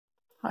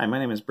Hi, my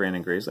name is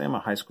Brandon Graysley. I'm a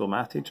high school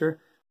math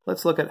teacher.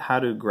 Let's look at how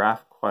to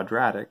graph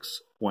quadratics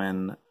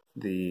when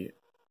the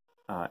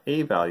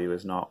a value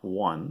is not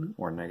 1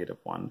 or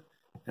 -1,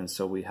 and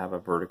so we have a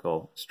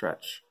vertical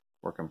stretch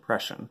or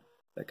compression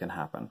that can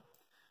happen.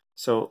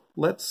 So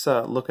let's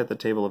look at the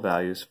table of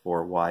values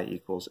for y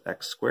equals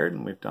x squared,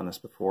 and we've done this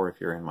before if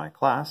you're in my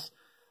class.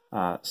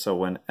 So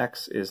when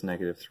x is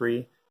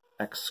 -3,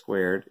 x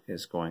squared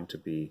is going to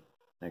be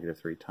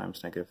 -3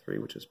 times -3,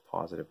 which is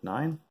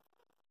 +9.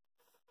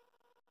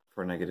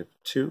 For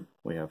 -2,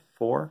 we have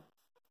 4.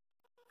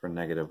 For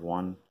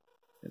 -1,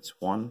 it's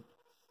 1,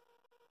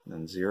 and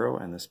then 0,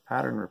 and this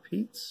pattern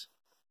repeats.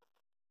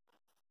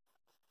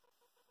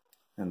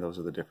 And those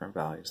are the different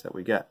values that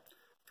we get.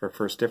 For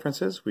first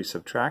differences, we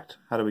subtract.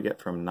 How do we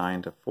get from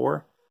 9 to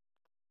 4?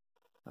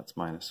 That's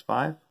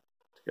 -5.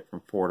 To get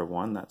from 4 to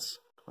 1, that's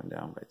going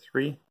down by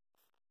 3.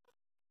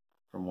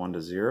 From 1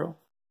 to 0,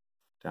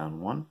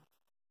 down 1.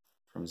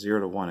 From 0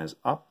 to 1 is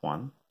up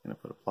 1. I'm going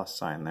to put a plus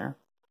sign there.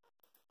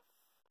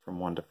 From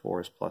 1 to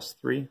 4 is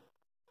 +3,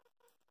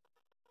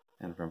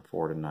 and from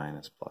 4 to 9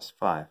 is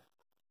 +5.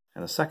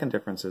 And the second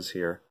differences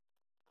here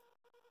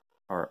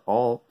are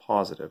all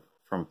positive.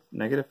 From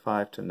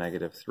 -5 to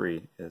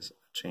 -3 is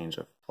a change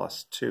of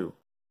 +2,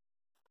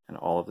 and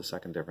all of the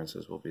second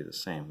differences will be the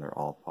same. They're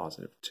all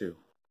 +2.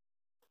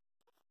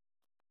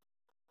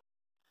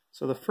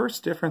 So the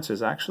first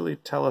differences actually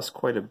tell us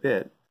quite a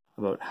bit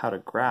about how to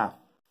graph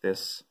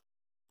this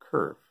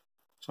curve.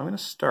 So I'm going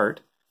to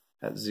start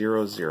at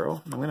 0,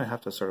 0. I'm going to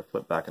have to sort of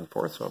flip back and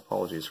forth, so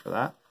apologies for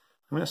that.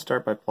 I'm going to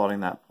start by plotting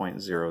that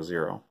point 0,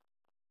 0.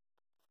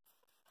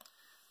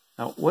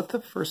 Now, what the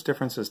first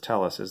differences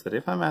tell us is that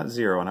if I'm at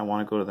 0 and I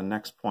want to go to the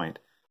next point,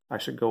 I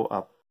should go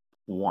up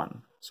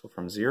 1. So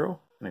from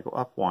 0, I'm going to go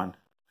up 1,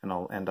 and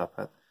I'll end up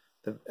at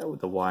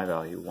the y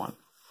value 1.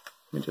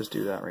 Let me just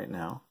do that right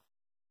now.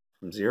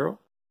 From 0,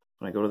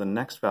 when I go to the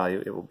next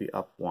value, it will be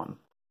up 1.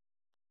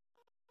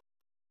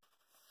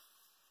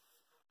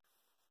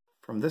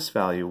 From this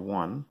value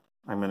 1,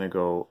 I'm going to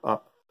go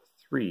up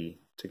 3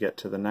 to get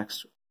to the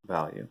next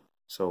value.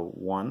 So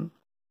 1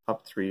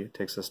 up 3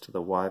 takes us to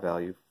the y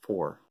value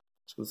 4.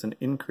 So it's an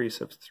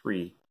increase of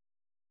 3.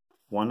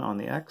 1 on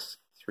the x,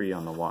 3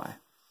 on the y.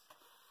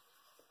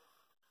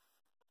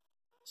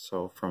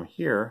 So from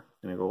here,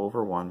 I'm going to go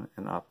over 1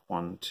 and up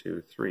 1,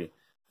 2, 3.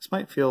 This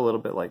might feel a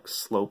little bit like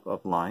slope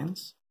of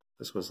lines.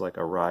 This was like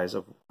a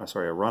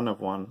run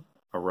of 1,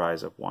 a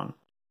rise of 1.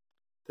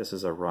 This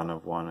is a run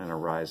of 1 and a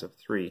rise of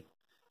 3.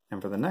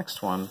 And for the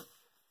next one,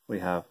 we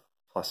have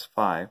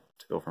 +5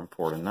 to go from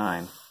 4 to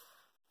 9.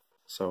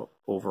 So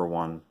over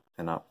 1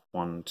 and up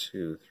 1,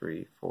 2,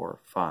 3, 4,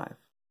 5.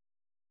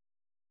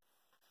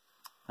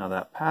 Now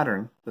that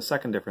pattern, the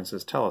second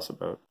differences tell us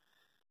about,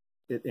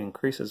 it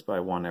increases by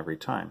 1 every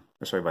time.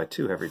 Or sorry, by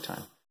 2 every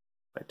time.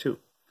 By 2.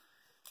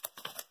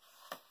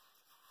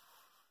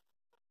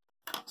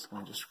 So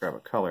let me just grab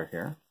a color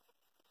here.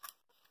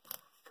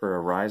 For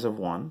a rise of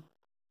 1,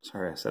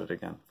 sorry I said it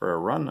again, for a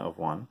run of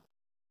 1,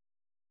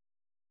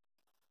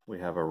 we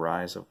have a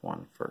rise of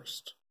 1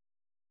 first.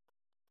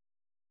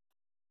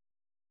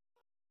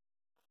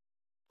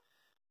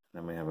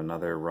 Then we have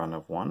another run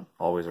of 1,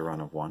 always a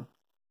run of 1,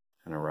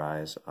 and a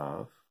rise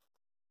of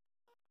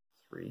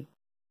 3.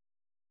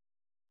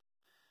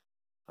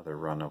 Another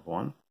run of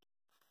 1,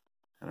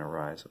 and a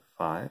rise of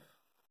 5.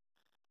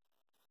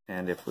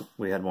 And if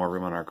we had more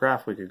room on our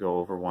graph, we could go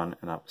over 1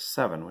 and up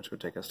 7, which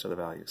would take us to the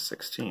value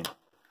 16.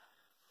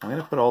 I'm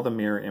going to put all the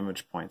mirror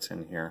image points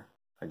in here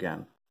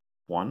again.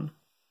 1,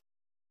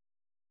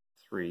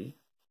 3,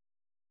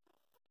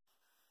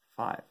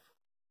 5.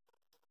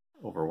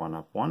 Over 1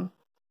 up 1,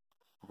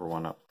 over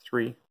 1 up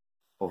 3,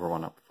 over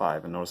 1 up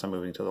 5. And notice I'm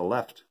moving to the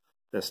left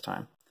this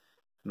time.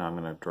 Now I'm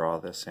going to draw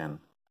this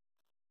in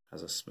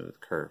as a smooth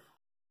curve.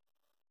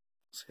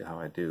 See how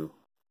I do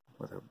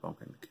without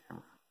bumping the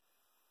camera.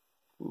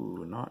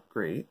 Ooh, not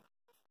great.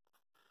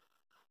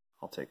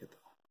 I'll take it though.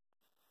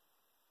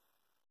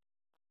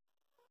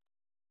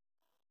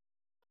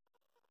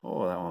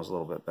 Oh, that one was a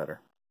little bit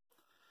better.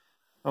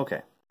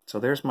 Okay, so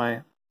there's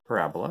my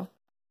parabola.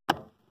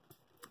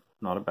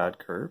 Not a bad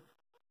curve.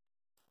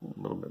 A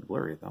little bit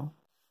blurry though.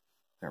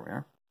 There we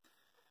are.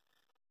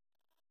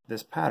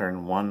 This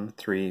pattern, 1,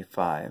 3,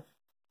 5,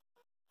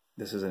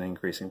 this is an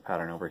increasing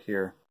pattern over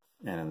here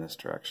and in this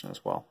direction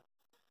as well.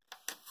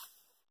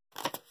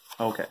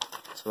 Okay,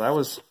 so that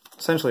was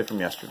essentially from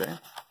yesterday,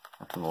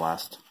 or from the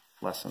last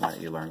lesson that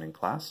you learned in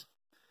class.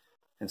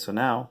 And so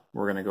now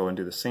we're going to go and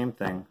do the same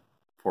thing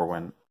for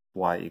when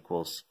y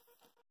equals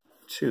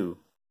 2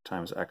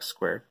 times x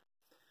squared.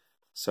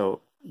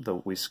 So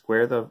we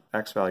square the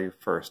x value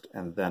first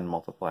and then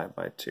multiply it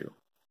by 2.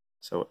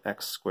 So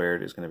x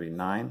squared is going to be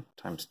 9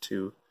 times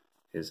 2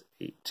 is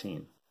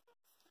 18.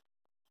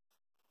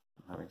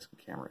 I'm having some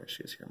camera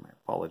issues here. My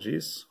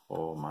apologies.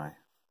 Oh my.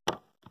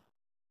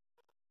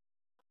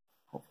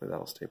 Hopefully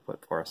that'll stay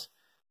put for us.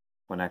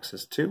 When x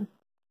is 2,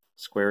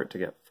 square it to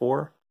get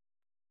 4,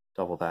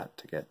 double that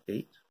to get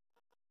 8.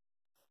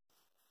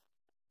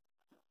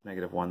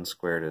 -1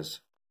 squared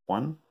is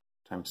 1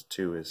 times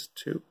 2 is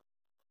 2.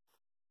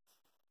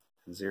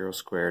 And 0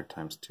 squared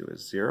times 2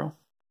 is 0.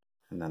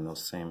 And then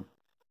those same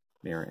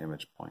mirror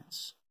image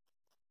points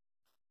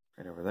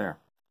right over there.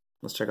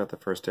 Let's check out the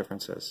first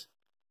differences.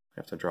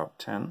 We have to drop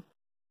 10.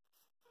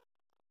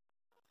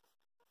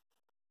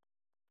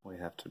 We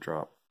have to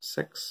drop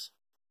 6.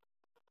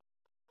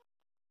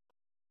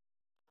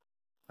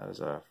 That is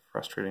a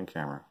frustrating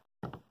camera.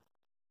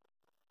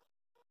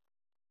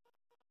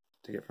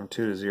 To get from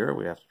 2 to 0,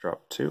 we have to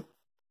drop 2.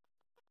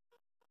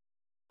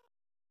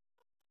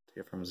 To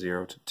get from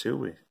 0 to 2,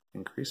 we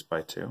increase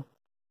by 2.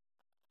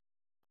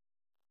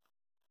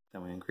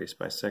 Then we increase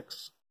by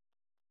 6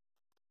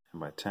 and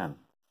by 10.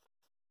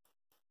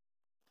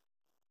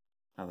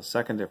 Now the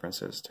second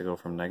difference is to go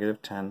from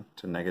negative 10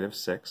 to negative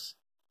 6,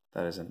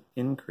 that is an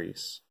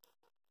increase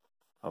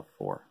of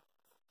 4.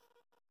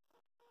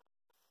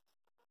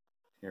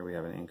 Here we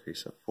have an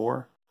increase of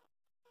 4,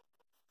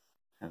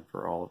 and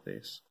for all of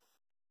these.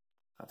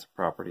 That's a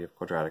property of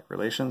quadratic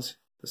relations.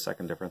 The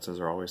second differences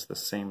are always the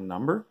same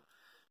number,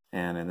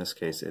 and in this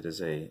case it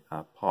is a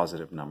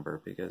positive number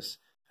because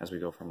as we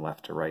go from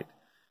left to right,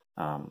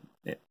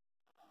 it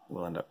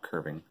will end up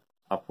curving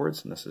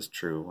upwards, and this is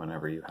true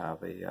whenever you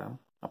have a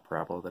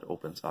parabola that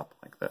opens up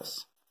like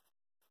this.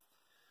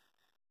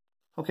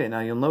 Okay, now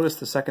you'll notice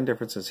the second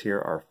differences here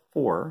are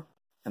 4,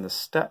 and the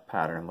step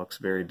pattern looks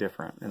very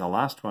different. In the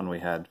last one we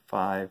had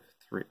 5,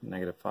 3,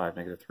 negative 5,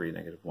 negative 3,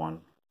 negative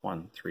 1,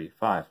 1, 3,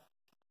 5.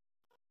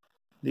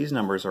 These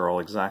numbers are all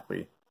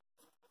exactly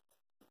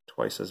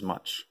twice as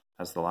much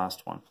as the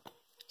last one.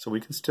 So we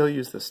can still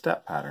use the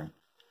step pattern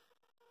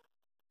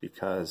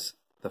because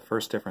the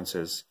first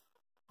differences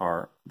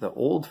are the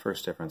old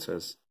first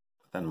differences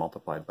then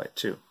multiplied by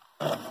 2.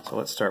 So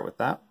let's start with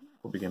that.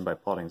 We'll begin by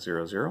plotting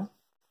 0, 0.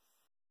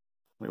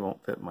 We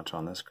won't fit much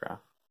on this graph.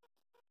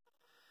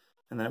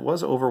 And then it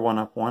was over 1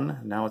 up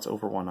 1, now it's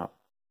over 1 up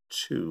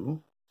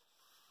 2.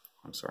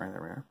 I'm sorry,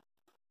 there we are.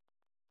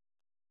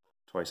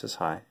 Twice as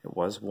high. It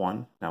was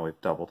 1, now we've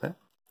doubled it.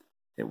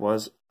 It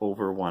was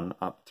over 1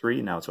 up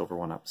 3, now it's over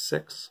 1 up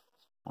 6.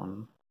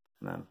 1,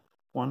 and then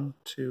 1,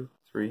 2,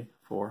 3,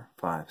 4,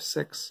 5,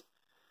 6.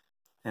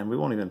 And we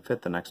won't even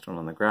fit the next one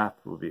on the graph.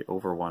 It would be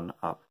over 1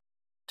 up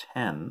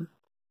 10,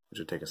 which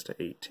would take us to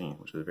 18,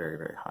 which is very,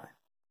 very high.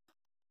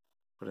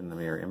 Put in the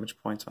mirror image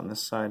points on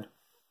this side.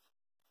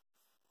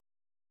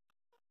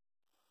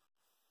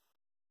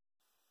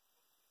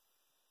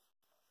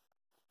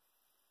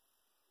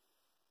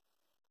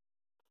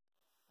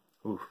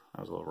 Ooh,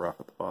 that was a little rough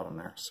at the bottom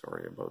there.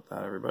 Sorry about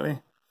that, everybody.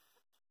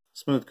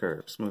 Smooth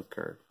curve, smooth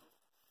curve.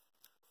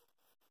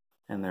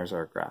 And there's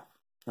our graph.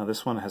 Now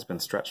this one has been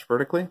stretched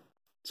vertically,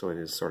 so it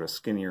is sort of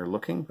skinnier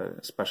looking, but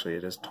especially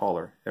it is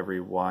taller.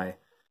 Every y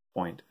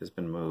point has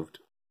been moved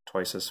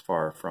twice as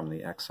far from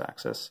the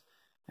x-axis,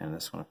 and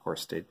this one of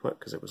course stayed put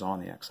because it was on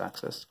the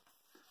x-axis.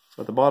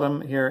 So at the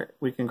bottom here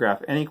we can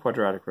graph any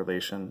quadratic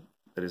relation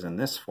that is in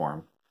this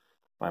form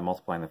by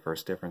multiplying the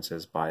first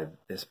differences by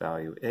this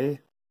value a,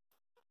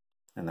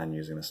 and then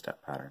using the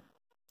step pattern.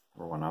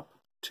 Or 1 up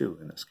 2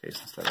 in this case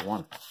instead of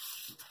 1.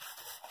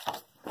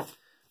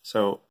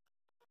 So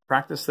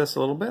practice this a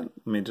little bit.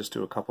 Let me just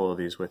do a couple of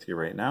these with you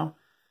right now.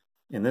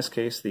 In this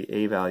case, the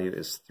a value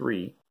is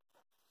 3.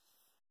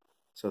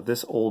 So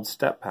this old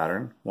step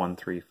pattern, 1,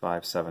 3,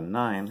 5, 7,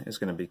 9, is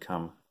going to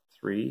become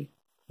 3,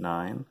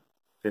 9,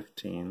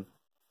 15,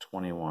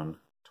 21,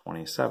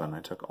 27. I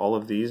took all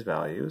of these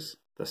values,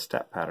 the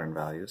step pattern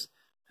values,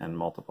 and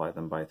multiplied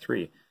them by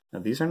 3. Now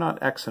these are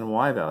not x and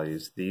y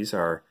values. These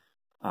are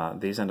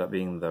these end up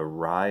being the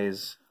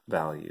rise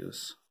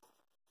values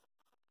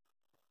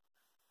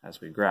as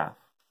we graph.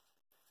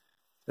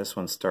 This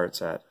one starts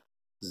at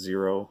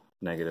 0,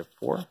 negative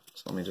 4.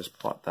 So let me just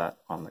plot that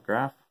on the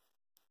graph.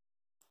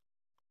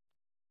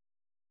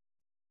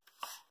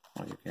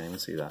 Oh, you can't even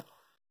see that.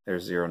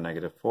 There's 0,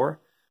 negative 4.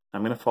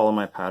 I'm going to follow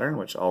my pattern,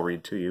 which I'll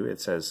read to you.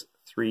 It says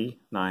 3,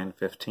 9,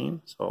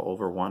 15. So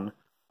over 1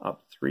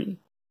 up 3.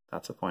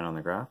 That's a point on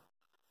the graph.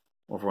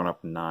 Over 1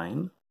 up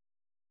 9.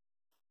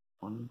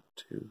 1,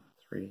 2,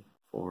 3,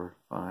 4,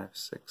 5,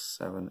 6,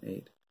 7,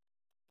 8,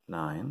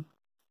 9.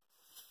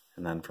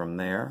 And then from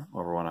there,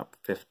 over 1 up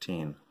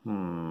 15.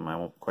 I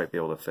won't quite be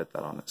able to fit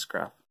that on this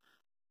graph.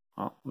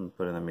 Well, let me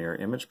put in the mirror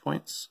image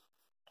points.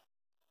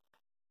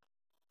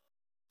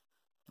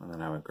 And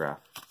then I would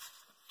graph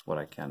what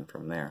I can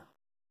from there.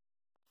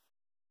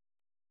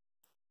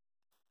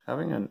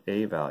 Having an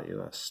a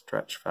value, a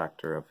stretch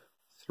factor of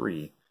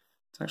 3,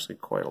 it's actually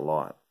quite a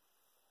lot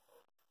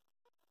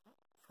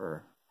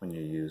for when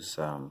you use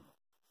when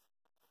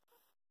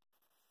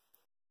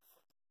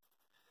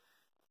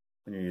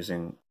you're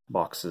using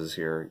boxes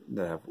here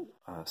that have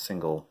a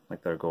single,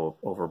 like that go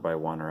over by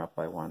 1 or up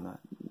by 1. That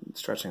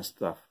stretching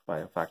stuff by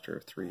a factor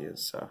of 3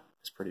 is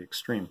pretty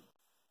extreme.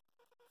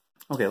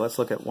 Okay, let's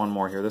look at one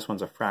more here. This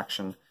one's a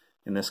fraction.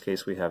 In this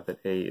case, we have that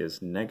a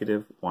is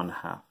negative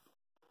 1/2.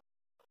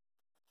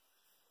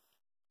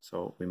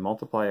 So we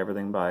multiply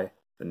everything by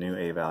the new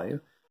a value.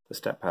 The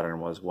step pattern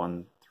was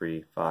 1,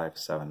 3, 5,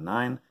 7,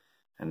 9,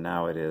 and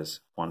now it is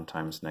 1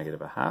 times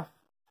negative 1/2.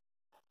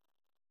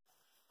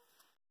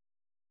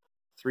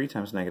 3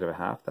 times negative a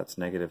half, that's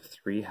negative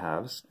 3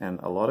 halves. And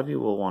a lot of you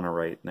will want to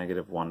write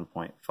negative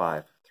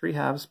 1.5. 3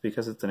 halves,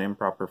 because it's an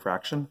improper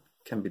fraction,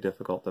 can be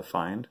difficult to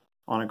find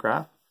on a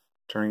graph.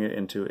 Turning it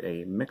into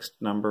a mixed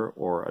number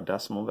or a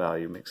decimal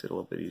value makes it a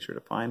little bit easier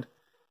to find.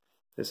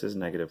 This is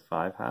negative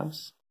 5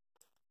 halves,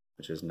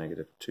 which is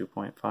negative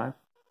 2.5.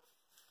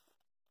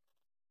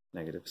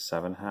 Negative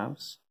 7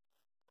 halves,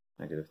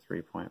 negative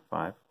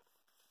 3.5.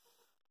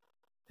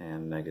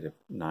 And negative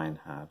 9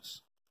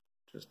 halves,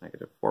 which is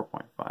negative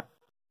 4.5.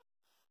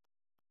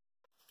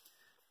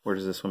 Where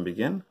does this one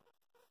begin?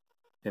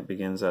 It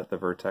begins at the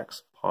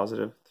vertex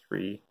positive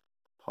 3,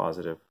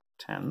 positive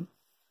 10.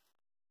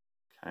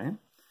 Okay,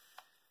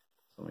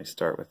 so let me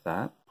start with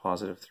that.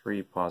 Positive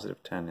 3,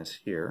 positive 10 is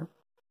here.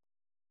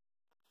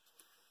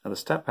 Now the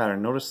step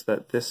pattern, notice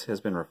that this has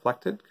been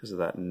reflected because of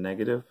that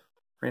negative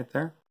right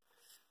there.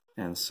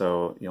 And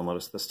so you'll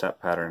notice the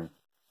step pattern,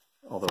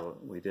 although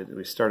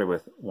we started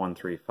with 1,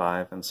 3,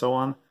 5, and so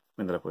on,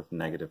 we ended up with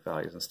negative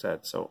values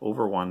instead. So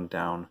over 1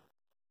 down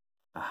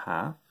a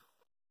half,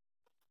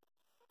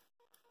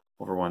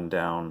 over 1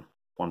 down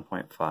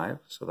 1.5,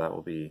 so that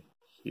will be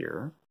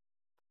here,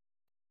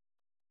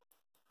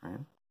 right?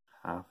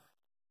 Half,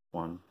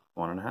 1,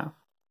 1.5.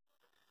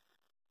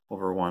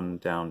 Over 1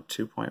 down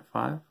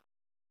 2.5,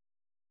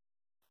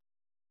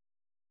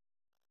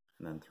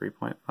 and then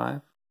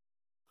 3.5,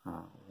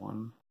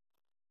 1,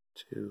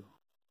 2,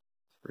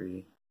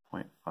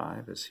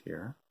 3.5 is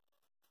here.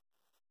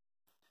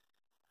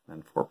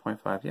 And then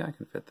 4.5, yeah, I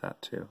can fit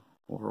that too.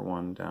 Over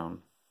 1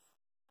 down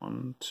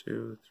 1,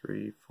 2,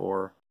 3,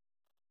 4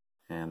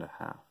 and a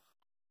half.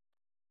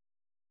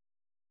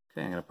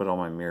 Okay, I'm going to put all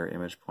my mirror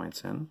image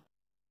points in.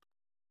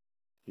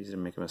 Easy to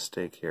make a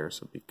mistake here,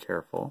 so be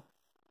careful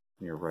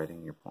when you're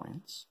writing your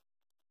points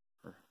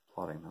or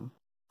plotting them.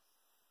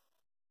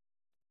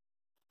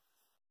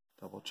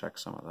 Double check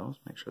some of those,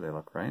 make sure they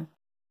look right.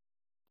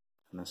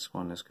 And this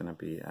one is going to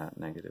be at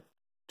negative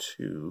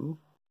 2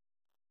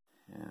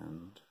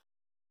 and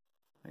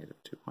negative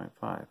 2.5,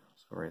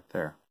 so right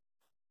there.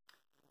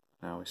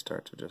 Now we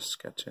start to just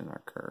sketch in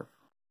our curve.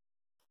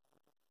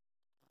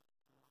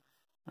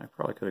 I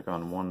probably could have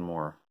gone one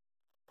more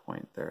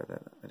point there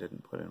that I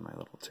didn't put in my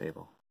little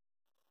table.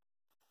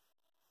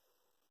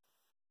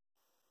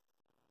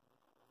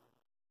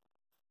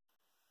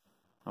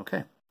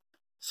 Okay,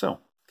 so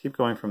keep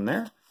going from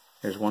there.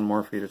 Here's one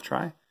more for you to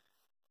try.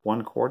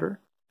 1/4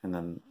 and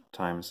then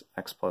times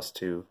x plus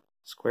 2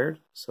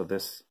 squared. So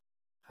this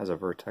has a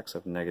vertex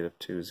of negative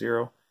 2,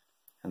 0,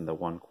 and the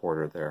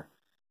 1/4 there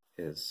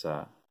is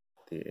the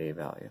a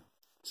value.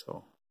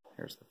 So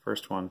here's the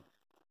first one,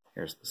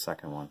 here's the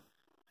second one,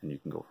 and you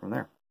can go from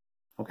there.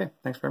 Okay,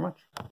 thanks very much.